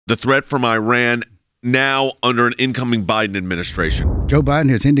the threat from Iran now under an incoming Biden administration? Joe Biden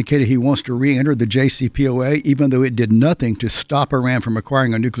has indicated he wants to re-enter the JCPOA, even though it did nothing to stop Iran from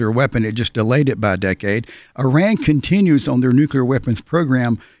acquiring a nuclear weapon. It just delayed it by a decade. Iran continues on their nuclear weapons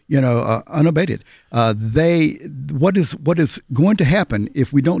program, unabated. What is going to happen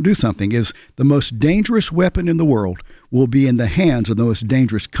if we don't do something is the most dangerous weapon in the world will be in the hands of the most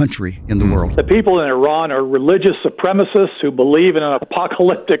dangerous country in the world. The people in Iran are religious supremacists who believe in an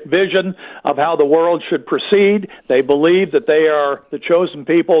apocalyptic vision of how the world should proceed. They believe that they are the chosen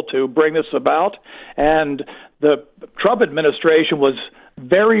people to bring this about. And the Trump administration was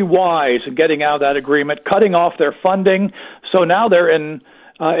very wise in getting out of that agreement, cutting off their funding. So now they're in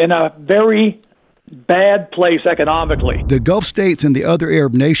a very bad place economically. The Gulf states and the other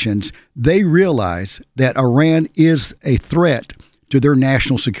Arab nations, they realize that Iran is a threat to their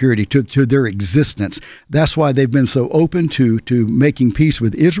national security, to their existence. That's why they've been so open to making peace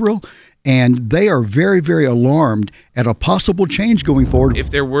with Israel. And they are very, very alarmed at a possible change going forward. If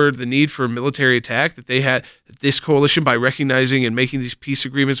there were the need for a military attack, that they had this coalition, by recognizing and making these peace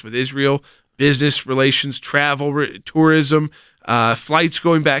agreements with Israel, business relations, travel, tourism, flights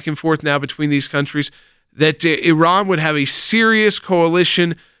going back and forth now between these countries, that Iran would have a serious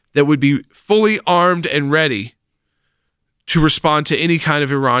coalition that would be fully armed and ready to respond to any kind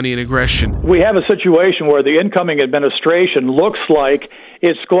of Iranian aggression. We have a situation where the incoming administration looks like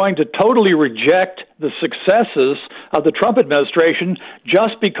it's going to totally reject the successes of the Trump administration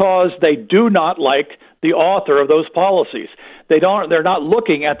just because they do not like the author of those policies. They're not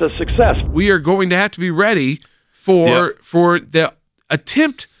looking at the success. We are going to have to be ready for the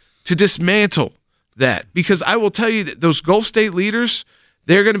attempt to dismantle that, because I will tell you that those Gulf state leaders,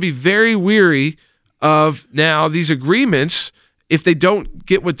 they're going to be very weary of now these agreements if they don't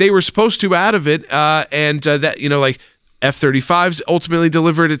get what they were supposed to out of it, like F-35s ultimately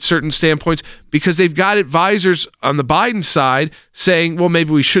delivered at certain standpoints, because they've got advisors on the Biden side saying, well,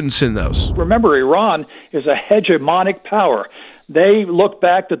 maybe we shouldn't send those. Remember, Iran is a hegemonic power. They look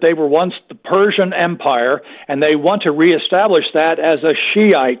back that they were once the Persian Empire, and they want to reestablish that as a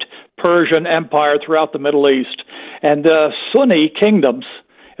Shiite Persian Empire throughout the Middle East. And Sunni kingdoms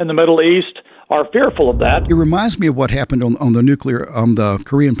in the Middle East are fearful of that. It reminds me of what happened on the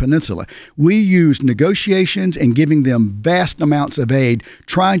Korean Peninsula. We used negotiations and giving them vast amounts of aid,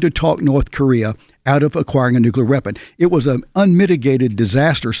 trying to talk North Korea out of acquiring a nuclear weapon. It was an unmitigated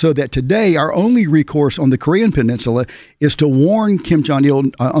disaster, so that today our only recourse on the Korean Peninsula is to warn Kim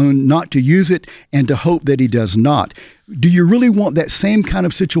Jong-il not to use it and to hope that he does not. Do you really want that same kind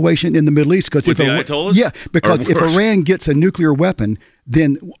of situation in the Middle East? With the Ayatollahs? Yeah, because if Iran gets a nuclear weapon,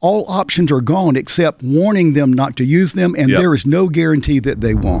 then all options are gone except warning them not to use them, and there is no guarantee that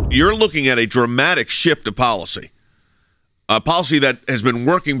they won't. You're looking at a dramatic shift of policy. A policy that has been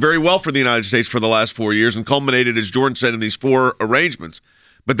working very well for the United States for the last 4 years and culminated, as Jordan said, in these 4 arrangements.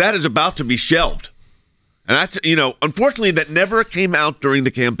 But that is about to be shelved. And that's, unfortunately, that never came out during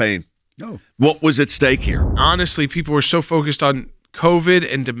the campaign. No. What was at stake here? Honestly, people were so focused on COVID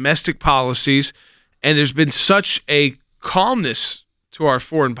and domestic policies, and there's been such a calmness to our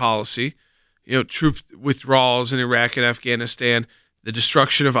foreign policy, troop withdrawals in Iraq and Afghanistan, the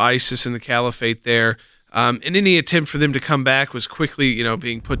destruction of ISIS and the caliphate there, and any attempt for them to come back was quickly,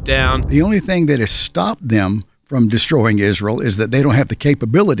 being put down. The only thing that has stopped them from destroying Israel is that they don't have the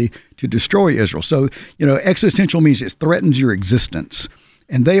capability to destroy Israel. So, existential means it threatens your existence.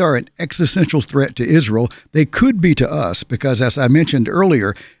 And they are an existential threat to Israel. They could be to us because, as I mentioned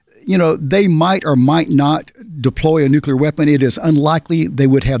earlier, they might or might not deploy a nuclear weapon. It is unlikely they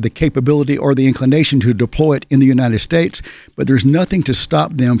would have the capability or the inclination to deploy it in the United States, but there's nothing to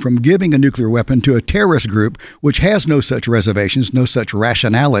stop them from giving a nuclear weapon to a terrorist group which has no such reservations, no such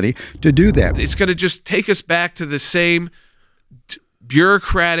rationality to do that. It's going to just take us back to the same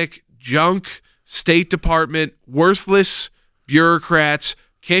bureaucratic junk, State Department, worthless bureaucrats,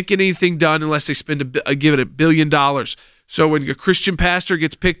 can't get anything done unless they spend give it $1 billion. So when a Christian pastor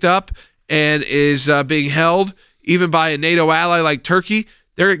gets picked up and is being held, even by a NATO ally like Turkey,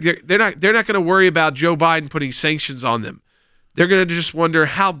 they're not going to worry about Joe Biden putting sanctions on them. They're going to just wonder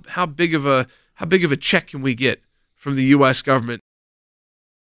how big of a check can we get from the U.S. government.